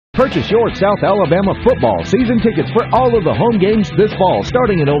Purchase your South Alabama football season tickets for all of the home games this fall,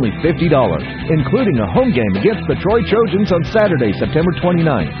 starting at only $50, including a home game against the Troy Trojans on Saturday, September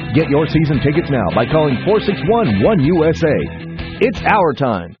 29th. Get your season tickets now by calling 461-1USA. It's our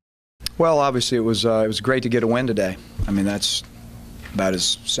time. Well, obviously it was great to get a win today. I mean, that's about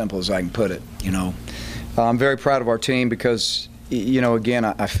as simple as I can put it. You know, I'm very proud of our team because, you know, again,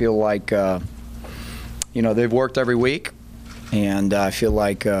 I feel like you know, they've worked every week. And I feel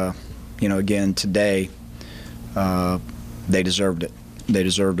like, you know, again, today they deserved it. They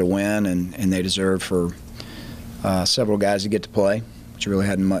deserved a win, and they deserved for several guys to get to play, which really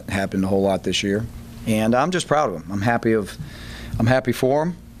hadn't happened a whole lot this year. And I'm just proud of them. I'm happy for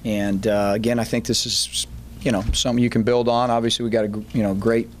them. And again, I think this is, you know, something you can build on. Obviously, we got a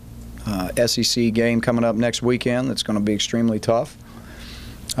great SEC game coming up next weekend. That's going to be extremely tough.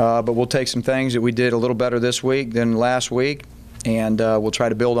 But we'll take some things that we did a little better this week than last week, and we'll try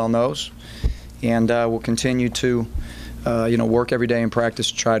to build on those. And we'll continue to, you know, work every day in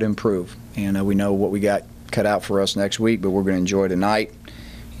practice to try to improve. And we know what we got cut out for us next week, but we're going to enjoy tonight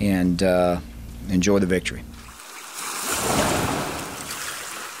and enjoy the victory.